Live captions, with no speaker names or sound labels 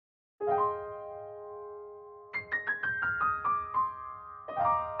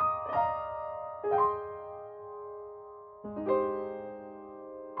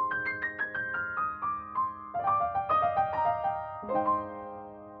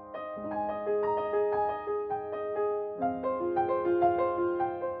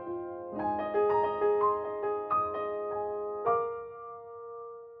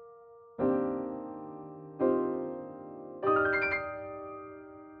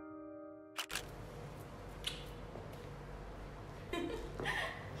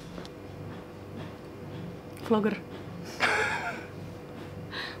vlogger.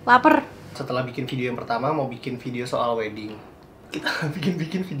 Laper. Setelah bikin video yang pertama, mau bikin video soal wedding. Kita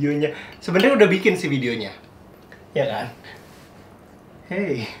bikin videonya. Sebenarnya udah bikin sih videonya, ya kan?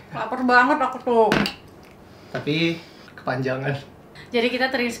 Hey. Laper banget aku tuh. Tapi kepanjangan. Jadi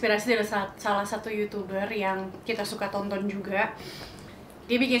kita terinspirasi dari salah satu YouTuber yang kita suka tonton juga.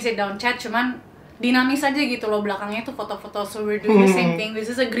 Dia bikin sit down chat, cuman dinamis aja gitu loh, belakangnya tuh foto-foto. So we're doing the same thing.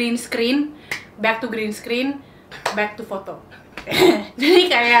 This is a green screen, back to green screen, back to foto. Jadi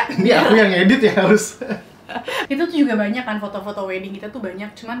kayak ini aku yang edit ya harus. Itu tuh juga banyak kan foto-foto wedding kita tuh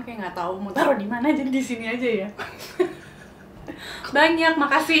banyak, cuman kayak nggak tahu mau taruh di mana, jadi di sini aja ya. Banyak,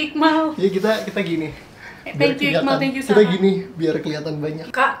 makasih Ikmal. Ya kita gini. Thank you Ikmal, thank you Kita gini biar kelihatan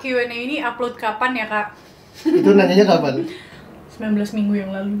banyak. Kak, Q&A ini upload kapan ya Kak? Itu nanyanya kapan? 19 minggu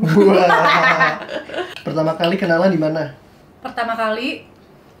yang lalu. Wah. Pertama kali kenalan di mana? Pertama kali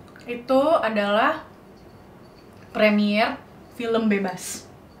itu adalah premier film bebas.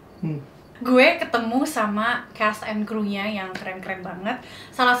 Gue ketemu sama cast and crew-nya yang keren-keren banget.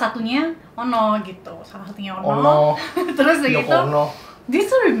 Salah satunya Ono gitu. Salah satunya Ono. Terus gitu. Do you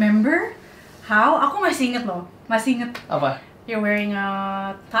still remember how? Aku masih inget loh. Masih inget. Apa? You're wearing a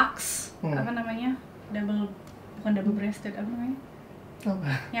tux. Apa namanya? Bukan double breasted, apa namanya? Apa?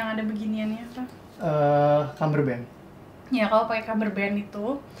 Yang ada beginiannya apa? Cummerbund. Ya, kalau pakai cummerbund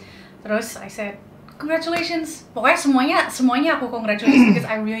itu. Terus I said, congratulations. Pokoknya semuanya aku congratulations because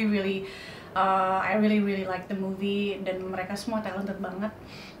I really like the movie dan mereka semua talented banget.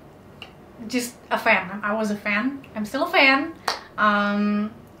 Just a fan. I was a fan. I'm still a fan.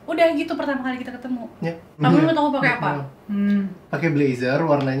 Udah gitu pertama kali kita ketemu. Ya. Kamu mau tahu pakai apa? Pakai blazer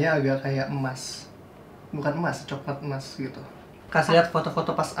warnanya agak kayak emas. Bukan emas, coklat emas gitu. Kasih lihat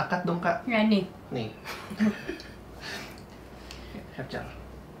foto-foto pas akad dong, Kak. Ya nih. Nih. Capture.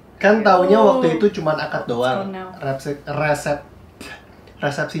 Kan taunya waktu itu cuman akad doang.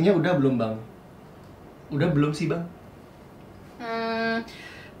 Resepsinya udah belum, Bang? Udah belum sih, Bang?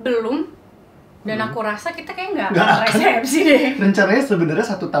 Belum. Dan aku rasa kita kayak nggak resepsi deh. Rencananya sebenarnya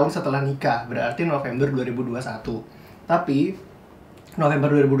 1 tahun setelah nikah, berarti November 2021. Tapi November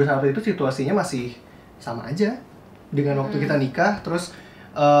 2021 itu situasinya masih sama aja dengan waktu kita nikah. Terus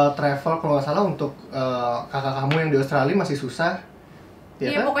travel kalau nggak salah untuk kakak kamu yang di Australia masih susah.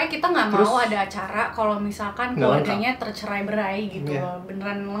 Iya, kan? pokoknya kita nggak mau ada acara kalau misalkan keluarganya tercerai-berai gitu loh.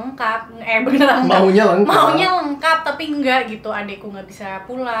 Beneran lengkap, beneran lengkap. Maunya lengkap, tapi enggak gitu. Adekku nggak bisa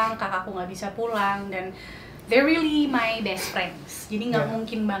pulang, kakakku nggak bisa pulang, dan they're really my best friends. Jadi nggak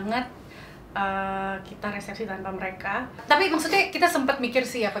mungkin banget kita resepsi tanpa mereka. Tapi maksudnya kita sempat mikir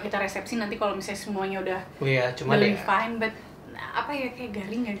sih apa kita resepsi nanti kalau misalnya semuanya udah really fine, but apa ya, kayak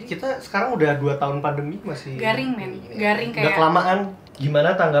garing gak sih? Kita sekarang udah 2 tahun pandemi masih garing, men. Garing kayak udah kelamaan.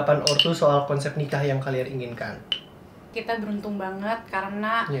 Gimana tanggapan ortu soal konsep nikah yang kalian inginkan? Kita beruntung banget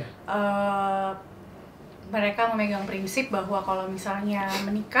karena mereka memegang prinsip bahwa kalau misalnya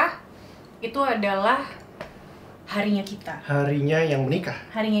menikah itu adalah harinya kita. Harinya yang menikah.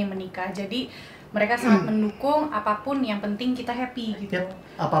 Harinya yang menikah. Jadi mereka sangat mendukung apapun, yang penting kita happy gitu. Yep.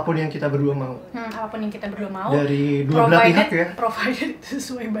 Apapun yang kita berdua mau. Apapun yang kita berdua mau. Dari dua belah pihak ya. Provided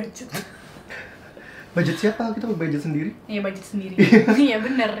sesuai budget. Budget siapa? Kita budget sendiri? Iya, budget sendiri. Iya,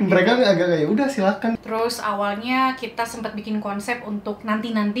 bener. Mereka agak kayak udah silakan. Terus awalnya kita sempat bikin konsep untuk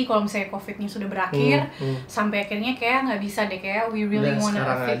nanti kalau misalnya COVID-nya sudah berakhir, sampai akhirnya kayak nggak bisa deh, kayak we really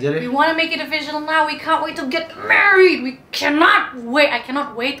wanna make it official now. We can't wait to get married. We cannot wait. I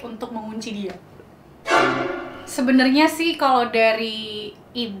cannot wait untuk mengunci dia. Sebenarnya sih kalau dari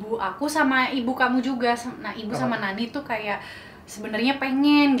ibu aku sama ibu kamu juga, nah ibu sama Nani tuh kayak sebenarnya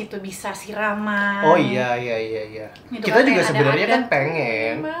pengen gitu bisa siraman. Oh iya. Gitu kita kan juga sebenarnya kan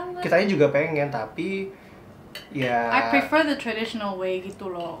pengen. Kitanya juga pengen, tapi ya I prefer the traditional way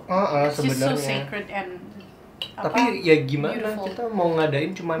gitu loh. It's just so sacred and tapi ya gimana beautiful. Kita mau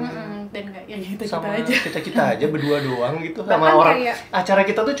ngadain cuman dan nggak ya kita aja berdua doang gitu. Bahkan sama orang kayak, acara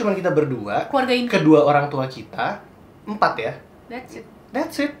kita tuh cuman kita berdua, keluarga inti, kedua orang tua kita, 4 ya.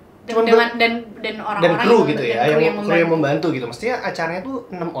 That's it. Dan orang-orang dan kru gitu ya, kru yang membantu gitu. Mestinya acaranya tuh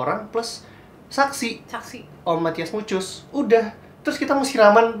 6 orang plus saksi. Om Matias Mucus. Udah. Terus kita mau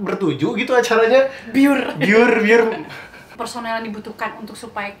siraman bertujuh gitu acaranya. Biur. Personel yang dibutuhkan untuk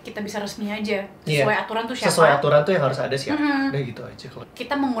supaya kita bisa resmi aja. Sesuai aturan tuh siapa? Sesuai aturan tuh yang harus ada siapa. Udah gitu aja.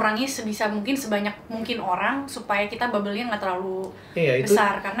 Kita mengurangi sebisa mungkin, sebanyak mungkin orang supaya kita bubble-nya nggak terlalu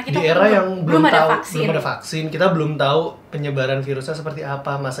besar, karena kita di era yang belum ada vaksin. Kita belum tahu penyebaran virusnya seperti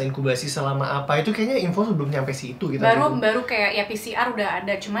apa, masa inkubasi selama apa. Itu kayaknya info belum nyampe situ gitu. Baru kayak ya PCR udah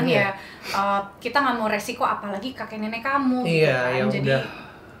ada, cuman ya kita nggak mau resiko apalagi kakek nenek kamu. Iya, yang jadi udah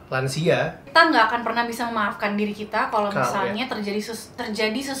lansia. Kita nggak akan pernah bisa memaafkan diri kita kalau misalnya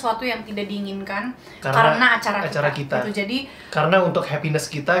terjadi sesuatu yang tidak diinginkan karena acara kita. Gitu. Jadi karena untuk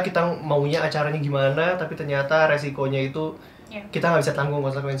happiness kita maunya acaranya gimana, tapi ternyata resikonya itu kita nggak bisa tanggung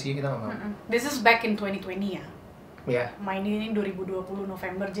konsekuensinya, kita nggak mau. This is back in 2020 ya. Main ini 2020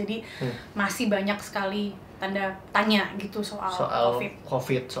 November, jadi masih banyak sekali tanda tanya gitu soal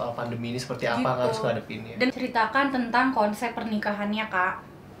COVID, soal pandemi ini seperti apa gitu. Harus ngadepinnya. Dan ceritakan tentang konsep pernikahannya, Kak.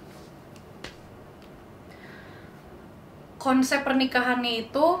 Konsep pernikahannya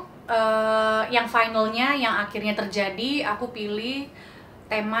itu yang finalnya, yang akhirnya terjadi, aku pilih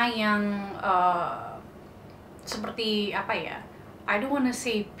tema yang seperti apa ya? I don't wanna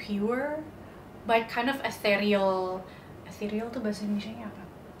say pure, but kind of ethereal. Ethereal tuh bahasa Indonesianya apa?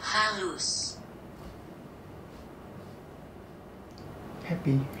 Halus.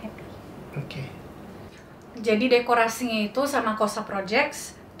 Happy. Okay. Jadi dekorasinya itu sama Cosa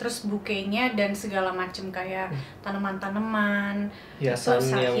Projects, terus bouquetnya dan segala macam kayak tanaman-tanaman,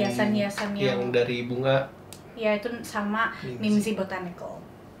 hiasan-hiasan yang dari bunga. Ya itu sama Mimsy Botanical.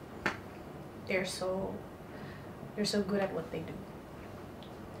 They're so good at what they do.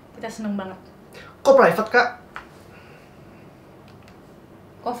 Kita seneng banget. Kok private, Kak?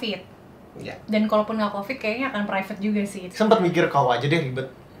 COVID. Ya. Dan kalaupun nggak COVID kayaknya akan private juga sih. Sempet mikir kau aja deh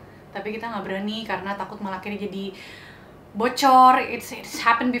ribet. Tapi kita nggak berani karena takut malah akhirnya jadi bocor. It's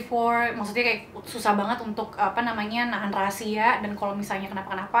happened before. Maksudnya kayak susah banget untuk nahan rahasia, dan kalau misalnya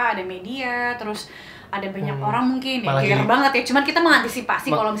kenapa-kenapa ada media, terus ada banyak orang mungkin ya gear banget ya. Cuman kita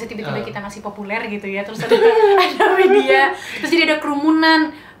mengantisipasi kalau misalnya tiba-tiba kita masih populer gitu ya, terus ada media, terus jadi ada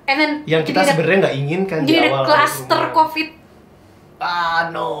kerumunan, and then yang kita sebenarnya nggak inginkan jadi ada cluster COVID.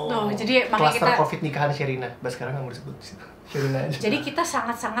 No. Jadi makanya kita COVID nikahan Shabrina. Sekarang nggak mau disebut Shabrina aja. Jadi kita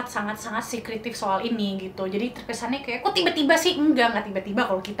sangat sekretif soal ini gitu. Jadi terkesannya kayak kok tiba-tiba sih? Enggak tiba-tiba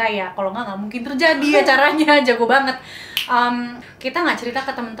kalau kita ya. Kalau nggak mungkin terjadi acaranya. Jago banget. Kita nggak cerita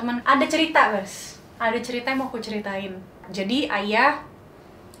ke teman-teman. Ada cerita, guys. Ada cerita yang mau aku ceritain. Jadi ayah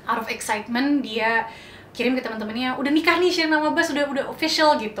out of excitement dia kirim ke teman-temannya, udah nikah nih Shabrina sama Bas, udah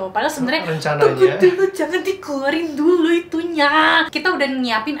official gitu. Padahal sebenarnya tunggu dulu, jangan dikeluarin dulu itunya. Kita udah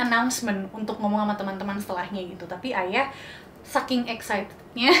nyiapin announcement untuk ngomong sama teman-teman setelahnya gitu. Tapi ayah saking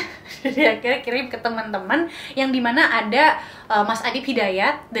excitednya dia akhirnya kirim ke teman-teman yang dimana ada Mas Adib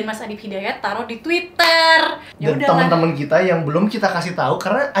Hidayat, dan Mas Adib Hidayat taruh di Twitter. Dan teman-teman kita yang belum kita kasih tahu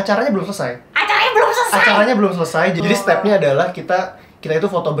karena acaranya belum selesai. Acaranya belum selesai. Jadi stepnya adalah kita itu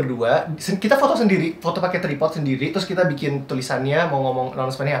foto berdua, kita foto sendiri, foto pakai tripod sendiri, terus kita bikin tulisannya, mau ngomong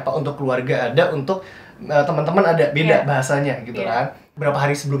announcement-nya apa, untuk keluarga ada, untuk teman-teman ada, beda bahasanya gitu kan. Berapa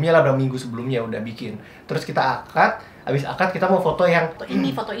hari sebelumnya lah, berapa minggu sebelumnya udah bikin. Terus kita akad, habis akad kita mau foto yang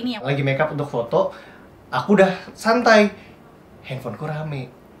foto ini yang lagi makeup untuk foto. Aku udah santai, handphoneku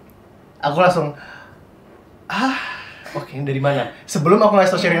rame. Aku langsung oke, ini dari mana? Sebelum aku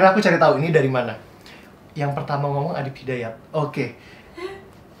ngasih tau Shabrina, aku cari tahu ini dari mana. Yang pertama ngomong Adib Hidayat. Oke.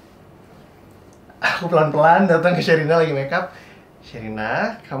 Aku pelan-pelan datang ke Shabrina lagi makeup.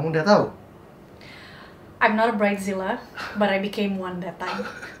 Shabrina, kamu udah tahu? I'm not a bridezilla, but I became one that time.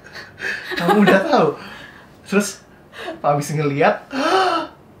 Kamu udah tahu? Terus habis ngeliat,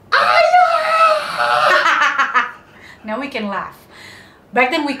 now we can laugh.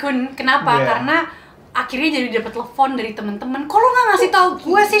 Back then we couldn't. Kenapa? Karena akhirnya jadi dapat telepon dari teman-teman. Kalau nggak ngasih tahu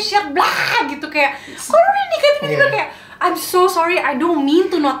gue sih share blah gitu, kayak kalau udah nikah tiba-tiba kayak I'm so sorry, I don't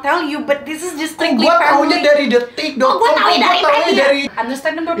mean to not tell you, but this is just strictly family. Gue taunya dari detik.com. Gue taunya dari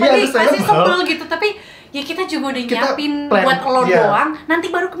understandable, pasti sebel gitu. Tapi ya kita juga udah nyiapin buat lo doang.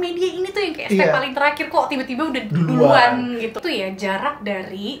 Nanti baru ke media, ini tuh yang kayak step paling terakhir, kok tiba-tiba udah duluan gitu. Tuh ya jarak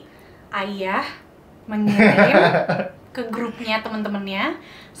dari ayah mengirim ke grupnya temen-temennya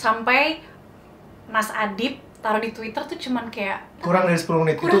sampai Mas Adib taruh di Twitter tuh cuman kayak kurang dari 10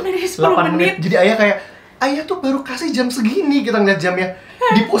 menit. Kurang dari 8 menit. Jadi ayah kayak, ayah tuh baru kasih jam segini, kita ngeliat jamnya,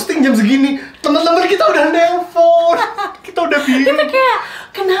 diposting jam segini, teman-teman kita udah nelpon, kita udah bingung. Kita kayak,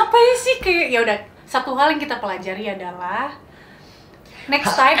 kenapa ya sih? Kayak ya udah, satu hal yang kita pelajari adalah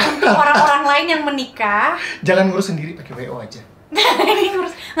next time untuk orang-orang lain yang menikah, jangan ngurus sendiri, pakai WO aja.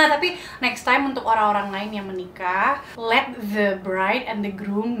 Nah, tapi next time untuk orang-orang lain yang menikah, let the bride and the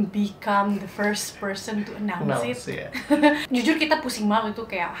groom become the first person to announce it. Jujur kita pusing banget itu,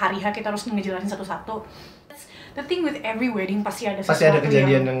 kayak hari-hari kita harus ngejelasin satu-satu. the thing with every wedding pasti ada sesuatu, pasti ada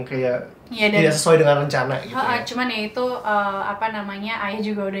kejadian yang kayak tidak sesuai dengan rencana gitu. Cuman ya itu ayah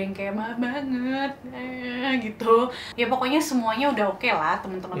juga udah yang kayak maaf banget gitu. Ya pokoknya semuanya udah oke lah,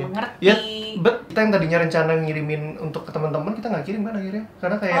 teman-teman mengerti. Ya, kita yang tadinya rencana ngirimin untuk ke teman-teman kita nggak kirim kan akhirnya,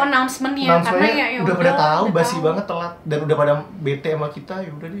 karena kayak announcementnya karena ya udah pada tahu basi banget, telat, dan udah pada bete sama kita.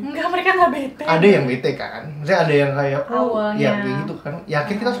 Ya udah deh. Enggak, mereka nggak bete. Ada yang bete kan, maksudnya ada yang kayak ya kayak gitu kan. Ya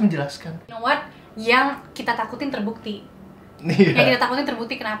akhirnya kita harus menjelaskan. You know what? Yang kita takutin terbukti. Yang kita takutin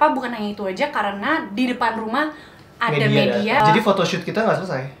terbukti. Kenapa? Bukan hanya itu aja, karena di depan rumah ada media. Jadi photoshoot kita nggak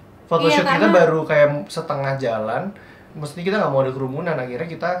selesai. Photoshoot kita baru kayak setengah jalan. Mesti kita nggak mau ada kerumunan. Akhirnya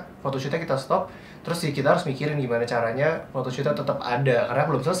kita photoshootnya kita stop. Terus kita harus mikirin gimana caranya photoshootnya tetap ada karena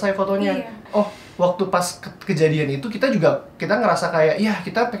belum selesai fotonya. Waktu pas kejadian itu kita ngerasa kayak ya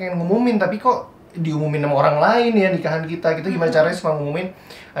kita pengen ngumumin tapi kok diumumin sama orang lain ya nikahan kita. Kita gimana caranya semua ngumumin.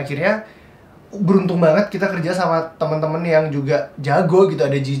 Akhirnya beruntung banget kita kerja sama teman-teman yang juga jago gitu,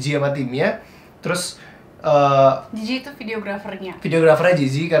 ada Gigi sama timnya. Terus Gigi itu videografernya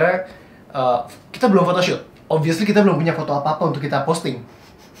Gigi, karena kita belum photoshoot. Obviously kita belum punya foto apa-apa untuk kita posting.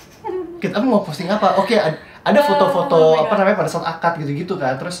 Kita mau posting apa? Oke, ada foto-foto pada saat akad gitu-gitu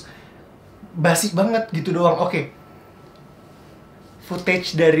kan. Terus basic banget gitu doang. Oke.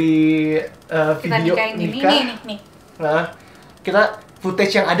 Footage dari video nikah. Nih. Nah, kita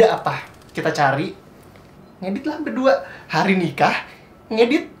footage yang ada apa? Kita cari, ngedit lah berdua hari nikah,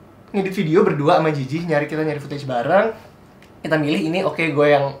 ngedit video berdua sama Gigi, kita nyari footage bareng, kita milih ini gue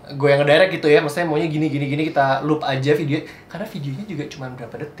yang ngedirect gitu ya, maksudnya maunya gini kita loop aja video, karena videonya juga cuma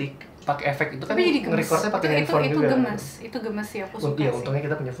berapa detik, pakai efek itu kan nge-recordnya pakai handphone juga. Itu gemes sih, aku suka sih. Untungnya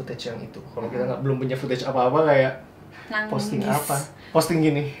kita punya footage yang itu. Kalau kita belum punya footage apa-apa kayak posting apa, posting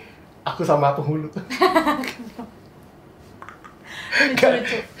gini, aku sama penghulu.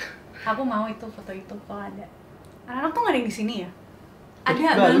 Lucu. Aku mau itu foto itu kalau ada. Anak-anak tuh nggak ada yang di sini ya?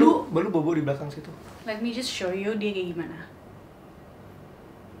 Ada balu bobo di belakang situ. Let me just show you dia kayak gimana.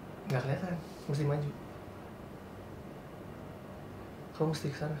 Nggak kelihatan, mesti maju. Kamu mesti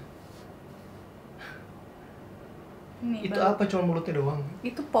ke sana. Itu balu. Apa? Cuma mulutnya doang.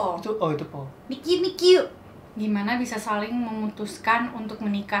 Itu po. Itu po. Niki. Gimana bisa saling memutuskan untuk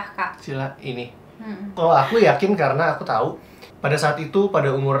menikah, Kak? Sila ini. Kalau aku yakin karena aku tahu pada saat itu, pada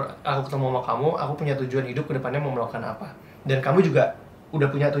umur aku ketemu sama kamu, aku punya tujuan hidup ke depannya mau melakukan apa. Dan kamu juga udah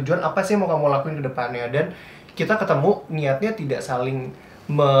punya tujuan apa sih yang mau kamu lakuin ke depannya. Dan kita ketemu niatnya tidak saling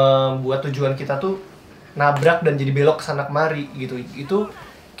membuat tujuan kita tuh nabrak dan jadi belok kesana kemari gitu. Itu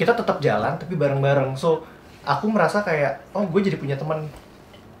kita tetap jalan tapi bareng-bareng. So, aku merasa kayak, gue jadi punya teman.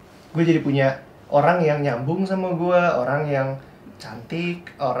 Gue jadi punya orang yang nyambung sama gue, orang yang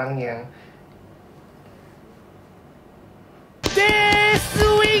cantik, orang yang this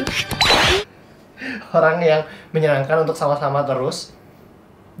week orang yang menyenangkan untuk sama-sama terus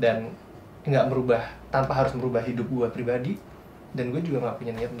dan nggak merubah, tanpa harus merubah hidup gue pribadi, dan gue juga nggak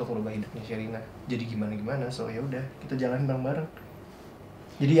punya niat untuk merubah hidupnya Shabrina jadi gimana. So ya udah, kita jalan bareng-bareng.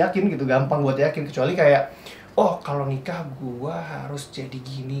 Jadi yakin gitu, gampang buat yakin, kecuali kayak kalau nikah gue harus jadi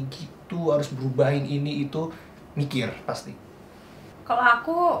gini gitu, harus berubahin ini itu, mikir pasti. Kalau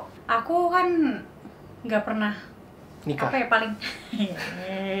aku kan nggak pernah nikah. Apa ya paling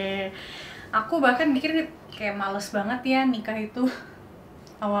aku bahkan mikir kayak males banget ya nikah itu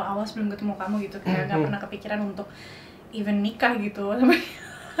awal-awal sebelum ketemu kamu gitu, kayak nggak pernah kepikiran untuk even nikah gitu. Sampai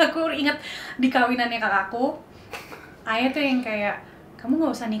aku ingat di kawinannya kakakku, ayah tuh yang kayak, kamu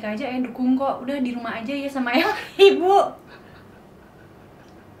nggak usah nikah aja, dukung kok, udah di rumah aja ya sama ibu.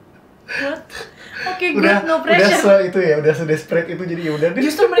 Oke, good, no pressure. Udah se-desperate itu, jadi ya udah deh.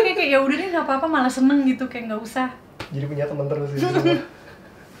 Justru mereka kayak ya udah deh, nggak apa-apa, malah seneng gitu, kayak nggak usah. Jadi punya teman terus gitu.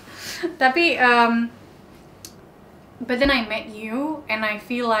 Tapi but then I met you and I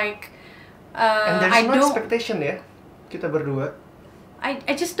feel like and there's no expectation ya kita berdua.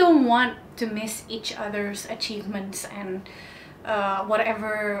 I just don't want to miss each other's achievements and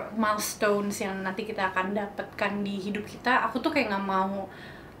whatever milestones yang nanti kita akan dapatkan di hidup kita. Aku tuh kayak nggak mau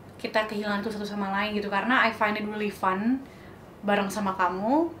kita kehilangan itu satu sama lain gitu, karena I find it really fun bareng sama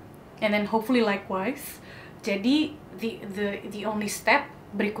kamu, and then hopefully likewise. Jadi the only step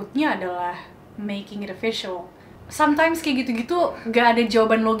berikutnya adalah making it official. Sometimes kayak gitu-gitu gak ada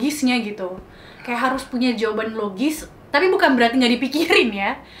jawaban logisnya gitu. Kayak harus punya jawaban logis, tapi bukan berarti gak dipikirin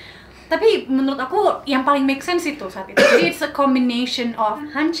ya. Tapi menurut aku yang paling make sense itu saat itu. Jadi it's a combination of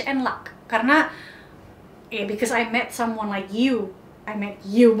hunch and luck. Karena because I met someone like you. I met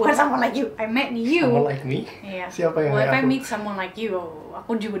you, bukan someone like you. I met you. Someone like me? Yeah. Siapa yang if I meet someone like you,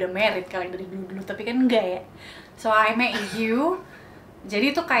 aku juga udah married kali dari dulu-dulu, tapi kan enggak ya. So I met you.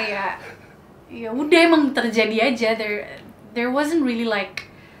 Jadi itu kayak ya udah emang terjadi aja. There wasn't really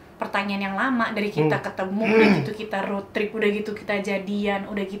like pertanyaan yang lama dari kita ketemu, udah gitu kita road trip, udah gitu kita jadian,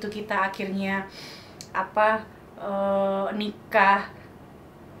 udah gitu kita akhirnya nikah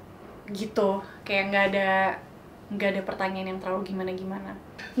gitu. Kayak nggak ada pertanyaan yang terlalu gimana.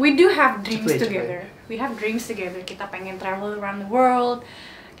 We do have dreams together. We have dreams together. Kita pengen travel around the world.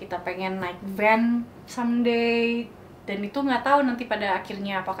 Kita pengen naik van someday. Dan itu nggak tahu nanti pada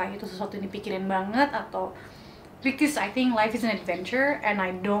akhirnya apakah itu sesuatu yang dipikirin banget atau, because I think life is an adventure and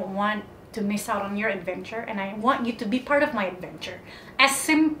I don't want to miss out on your adventure and I want you to be part of my adventure. As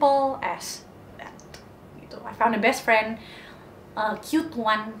simple as that. Gitu. I found a best friend, a cute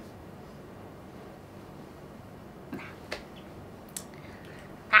one.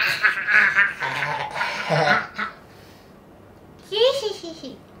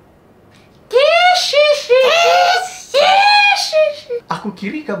 Aku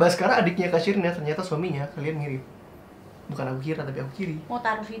kiri Kak Baskara adiknya Kak Shabrina, ternyata suaminya. Kalian mirip. Bukan aku kira tapi aku kiri. Mau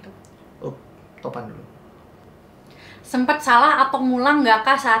taruh situ. Oh, topan dulu. Sempet salah atau ngulang nggak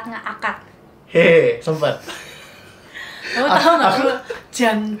Kak saat ngeakad? Hehe, sempet. Lo tau nggak aku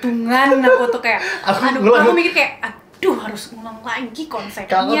jantungan aku tuh kayak, aku mikir kayak, aduh harus ngulang lagi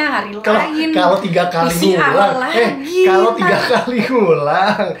konsepnya hari lain. Kalau 3 kali ngulang, kalau 3 kali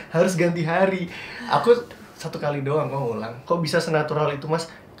ngulang harus ganti hari. Aku 1 kali doang kok ngulang. Kok bisa senatural itu Mas?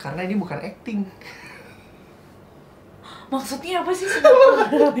 Karena ini bukan acting. Maksudnya apa sih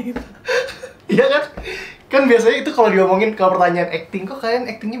senatural itu? Iya kan? Kan biasanya itu kalau diomongin kalau pertanyaan acting, kok kalian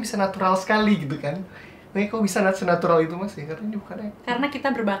actingnya bisa natural sekali gitu kan? Nah, kok bisa senatural itu Mas? Ya karena ini bukan acting. Karena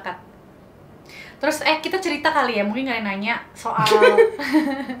kita berbakat. Terus kita cerita kali ya, mungkin kalian nanya soal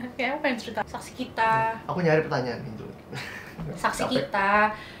ya apa yang cerita? Saksi kita. Aku nyari pertanyaan itu. Saksi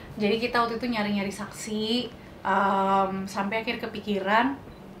kita. Jadi kita waktu itu nyari-nyari saksi sampai akhir kepikiran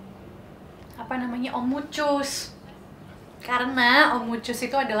Om Mucus. Karena Om Mucus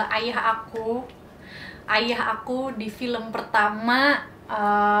itu adalah ayah aku di film pertama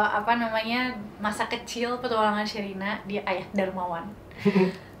masa kecil petualangan Sherina, dia ayah Darmawan.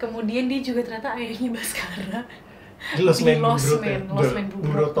 Kemudian dia juga ternyata ayahnya Baskara di Lost Man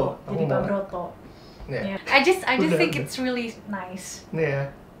Broto. Jadi Pak Broto. Yeah. I just think it's really nice.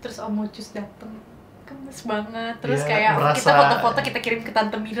 Yeah. Terus Om Mucus dateng, gemes banget. Terus kayak merasa, kita foto-foto kita kirim ke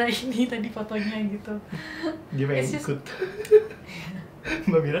Tante Mira ini tadi fotonya gitu. Dia pengen ikut.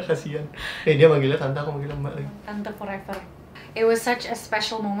 Mbak Mira kasihan. Dia manggilnya Tante, aku manggilnya Mbak lagi. Tante forever. It was such a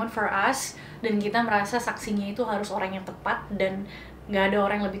special moment for us, dan kita merasa saksinya itu harus orang yang tepat dan nggak ada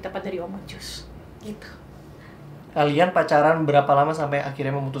orang yang lebih tepat dari Om Mucus. Gitu. Kalian pacaran berapa lama sampai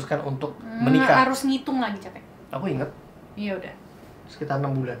akhirnya memutuskan untuk menikah? Harus ngitung lagi capek. Aku inget. Iya udah. Sekitar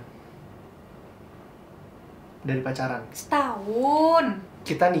 6 bulan dari pacaran. Setahun.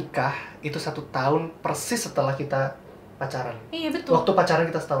 Kita nikah itu 1 tahun persis setelah kita pacaran. Iya betul. Waktu pacaran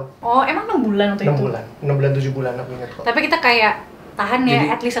kita setahun. Oh emang 6 bulan waktu 6 itu? 6 bulan 7 bulan aku ingat kok. Tapi kita kayak tahan ya. Jadi,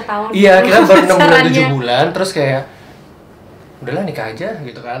 at least setahun. Iya kita baru 6 bulan 7 bulan terus kayak udahlah nikah aja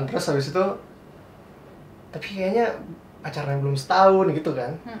gitu kan. Terus habis itu tapi kayaknya pacaran belum setahun gitu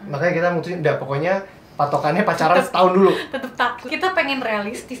kan. Makanya kita mutusin udah pokoknya patokannya pacaran setahun dulu. Tetep takut. Kita pengen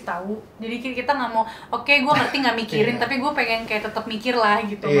realistis tahu. Jadi kita nggak mau, oke, gue ngerti nggak mikirin, tapi gue pengen kayak tetap mikir lah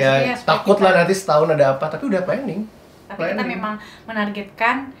gitu. Iya, takut lah nanti setahun ada apa, tapi udah planning. Tapi kita memang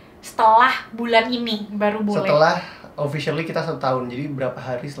menargetkan setelah bulan ini baru boleh. Setelah officially kita 1 tahun, jadi berapa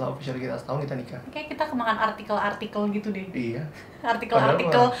hari setelah officially kita setahun kita nikah. Kayak kita kemakan artikel-artikel gitu deh. Iya.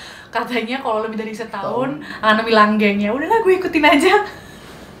 Artikel-artikel katanya kalau lebih dari setahun akan lebih langgeng, ya udahlah gue ikutin aja.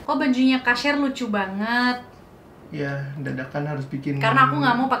 Kok bajunya kasir lucu banget. Ya, dadakan harus bikin. Karena aku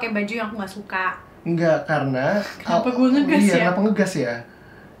nggak mau pakai baju yang aku nggak suka. Enggak, karena kenapa gue ngegas ya? Kenapa ngegas ya?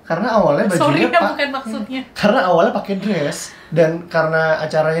 Karena awalnya bajunya bukan maksudnya. Karena awalnya pakai dress dan karena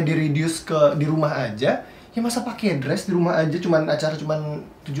acaranya di-reduce di rumah aja, ya masa pakai dress di rumah aja, acara cuman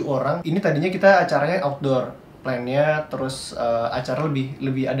 7 orang. Ini tadinya kita acaranya outdoor. Plannya terus acara lebih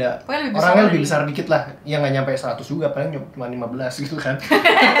ada orangnya lebih besar dikit lah, yang nggak nyampe 100 juga, paling cuma 15 gitu kan.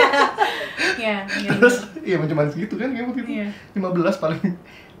 Iya. Terus iya cuma segitu kan kayak waktu itu. 15 paling,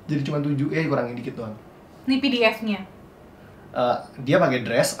 jadi cuma 7 kurangin dikit doang. Ini PDF-nya. Dia pakai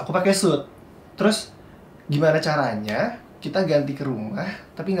dress, aku pakai suit. Terus gimana caranya kita ganti ke rumah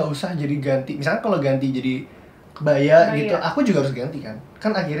tapi nggak usah jadi ganti, misalnya kalau ganti jadi kebaya gitu, aku juga harus ganti kan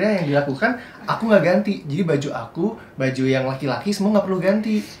akhirnya yang dilakukan aku nggak ganti, jadi baju yang laki-laki semua nggak perlu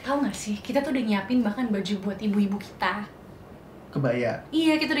ganti. Tahu nggak sih, kita tuh udah nyiapin bahkan baju buat ibu-ibu kita, kebaya.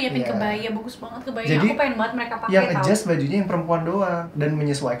 Iya, kita udah nyiapin kebaya, bagus banget kebaya. Jadi, aku pengen banget mereka pakai. Yang adjust bajunya yang perempuan doang dan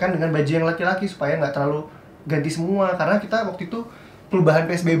menyesuaikan dengan baju yang laki-laki supaya nggak terlalu ganti semua, karena kita waktu itu perubahan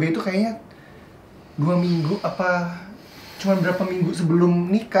PSBB itu kayaknya minggu apa cuman berapa minggu sebelum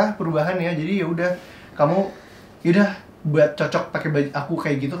nikah perubahan ya. Jadi ya udah kamu yaudah buat cocok pakai baju aku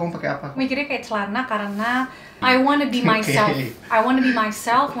kayak gitu, kamu pakai apa? Mikirnya kayak celana karena I wanna be myself. I wanna be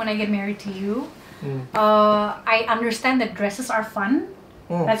myself when I get married to you. I understand that dresses are fun.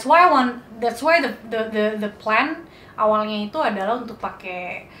 That's why the plan awalnya itu adalah untuk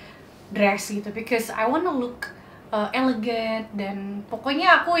pakai dress gitu, because I wanna look elegant dan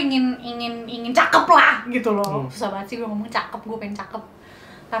pokoknya aku ingin cakep lah gitu loh. Susah banget sih gue ngomong cakep, gue pengen cakep.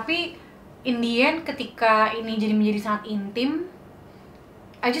 Tapi in the end ketika ini jadi menjadi sangat intim,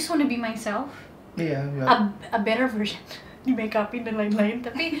 I just wanna be myself. Iya, a better version. Di make upin dan lain-lain,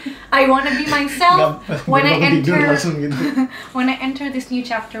 tapi I wanna be myself when I enter gitu. When I enter this new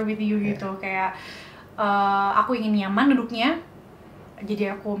chapter with you gitu. Kayak aku ingin nyaman duduknya,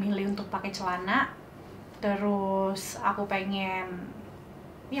 jadi aku milih untuk pakai celana. Terus aku pengen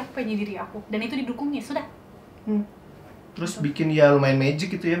diri aku, dan itu didukungnya sudah. Terus bikin ya lumayan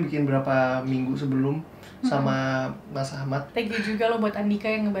magic gitu ya, bikin berapa minggu sebelum sama Mas Ahmad. Thank you juga lo buat Andhika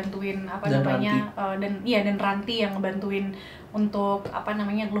yang ngebantuin dan Ranti yang ngebantuin untuk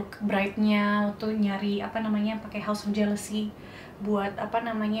look bride-nya, untuk nyari pakai House of Jealousy buat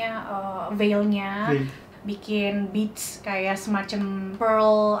veil-nya. Bikin beads kayak semacam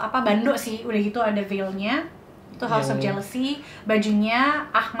pearl bando sih, udah gitu ada veilnya itu House of Jealousy, bajunya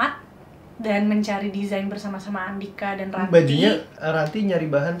Ahmad, dan mencari desain bersama-sama Andhika dan Ranti. Bajunya Ranti nyari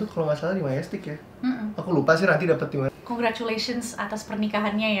bahan tuh kalau nggak salah di Majestic ya. Aku lupa sih Ranti dapat di mana. Congratulations atas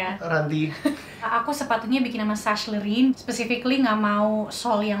pernikahannya ya Ranti. Aku sepatunya bikin sama Sashlerin, specifically nggak mau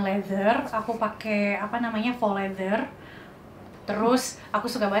sole yang leather, aku pakai faux leather. Terus aku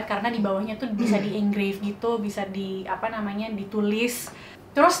suka banget karena di bawahnya tuh bisa di engrave gitu, bisa di ditulis.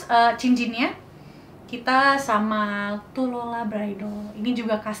 Terus cincinnya kita sama Tulola Bridal. Ini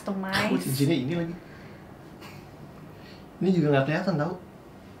juga customize. Cincinnya ini lagi. Ini juga nggak kelihatan tau.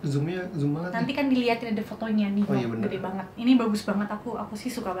 Zoom banget. Nanti kan dilihatin ada fotonya nih. Oh, iya gede banget. Ini bagus banget, aku sih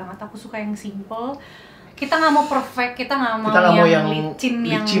suka banget. Aku suka yang simple. Kita nggak mau perfect, kita nggak mau yang licin.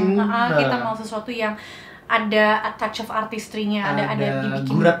 Kita mau sesuatu yang ada a touch of artistry-nya, ada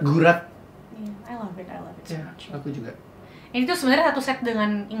dibikin gurat-gurat. I love it so much. Aku juga. Ini tuh sebenarnya satu set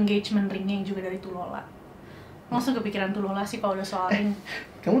dengan engagement ring-nya yang juga dari Tulola. Langsung kepikiran Tulola sih kalau udah soal ring.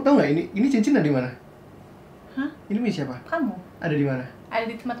 Kamu tahu nggak ini cincin ada di mana? Hah? Ini punya siapa? Kamu. Ada di mana?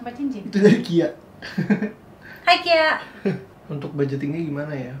 Ada di tempat-tempat cincin. Itu dari Kia. Hai Kia. Untuk budgetingnya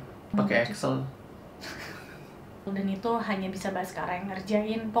gimana ya? Pakai Excel. Dan itu hanya bisa Baskara yang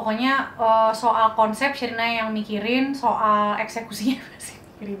ngerjain. Pokoknya soal konsep Shabrina yang mikirin, soal eksekusinya masih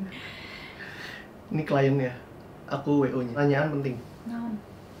mikirin. Ini kliennya, aku WO-nya. Tanyaan penting. No.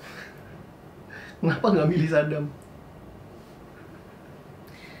 Kenapa nggak milih Saddam?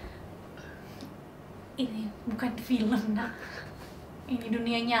 Ini bukan film, nak. Ini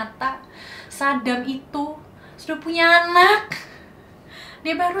dunia nyata. Saddam itu sudah punya anak.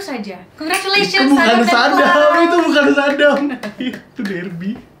 Dia baru saja. Congratulations, Saddam. Itu bukan Saddam. Itu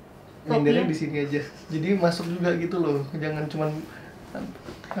Derby. Mindernya di sini aja. Jadi masuk juga gitu loh. Jangan cuman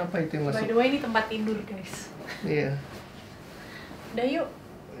apa itu yang masuk. By the way, ini tempat tidur, guys. Iya. Udah yuk.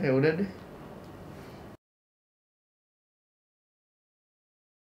 Ya udah deh.